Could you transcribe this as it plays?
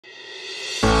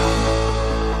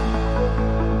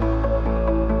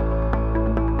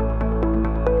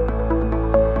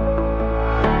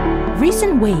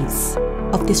Recent waves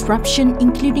of disruption,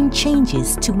 including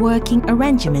changes to working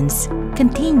arrangements,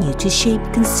 continue to shape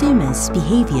consumers'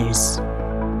 behaviors.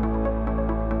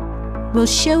 We'll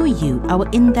show you our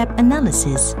in-depth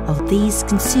analysis of these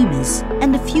consumers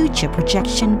and the future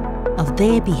projection of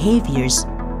their behaviors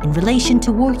in relation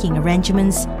to working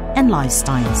arrangements and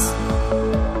lifestyles.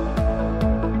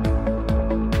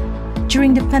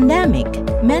 During the pandemic,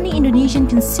 many Indonesian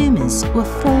consumers were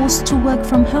forced to work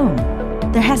from home.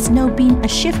 There has now been a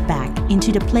shift back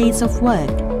into the place of work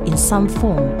in some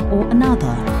form or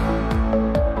another.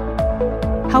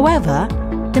 However,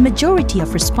 the majority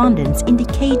of respondents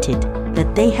indicated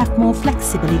that they have more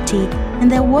flexibility in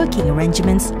their working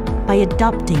arrangements by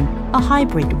adopting a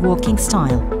hybrid working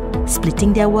style,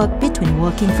 splitting their work between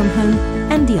working from home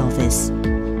and the office.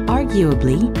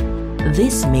 Arguably,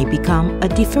 this may become a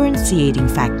differentiating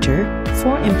factor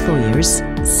for employers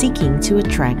seeking to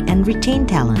attract and retain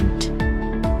talent.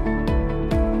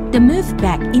 The move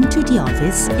back into the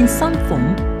office in some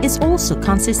form is also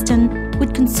consistent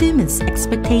with consumers'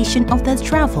 expectation of their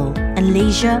travel and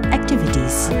leisure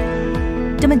activities.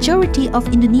 The majority of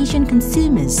Indonesian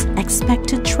consumers expect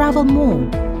to travel more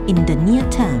in the near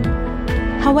term.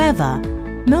 However,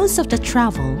 most of the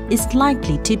travel is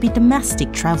likely to be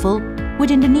domestic travel,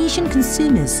 with Indonesian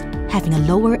consumers having a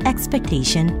lower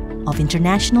expectation of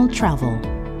international travel.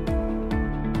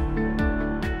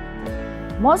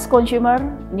 Most consumers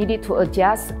needed to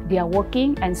adjust their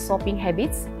working and shopping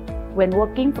habits when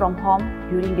working from home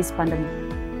during this pandemic.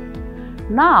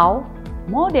 Now,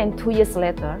 more than 2 years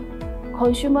later,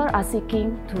 consumers are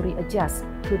seeking to readjust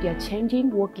to their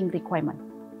changing working requirements,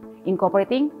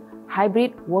 incorporating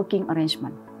hybrid working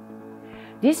arrangement.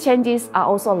 These changes are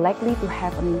also likely to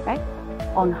have an impact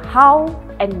on how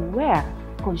and where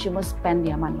consumers spend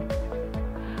their money.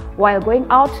 While going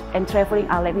out and traveling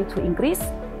are likely to increase,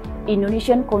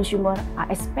 Indonesian consumers are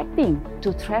expecting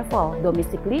to travel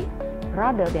domestically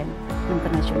rather than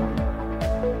internationally.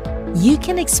 You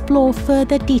can explore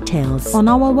further details on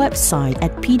our website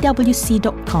at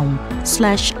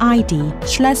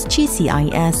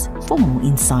pwc.com/id/GCIS for more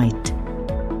insight.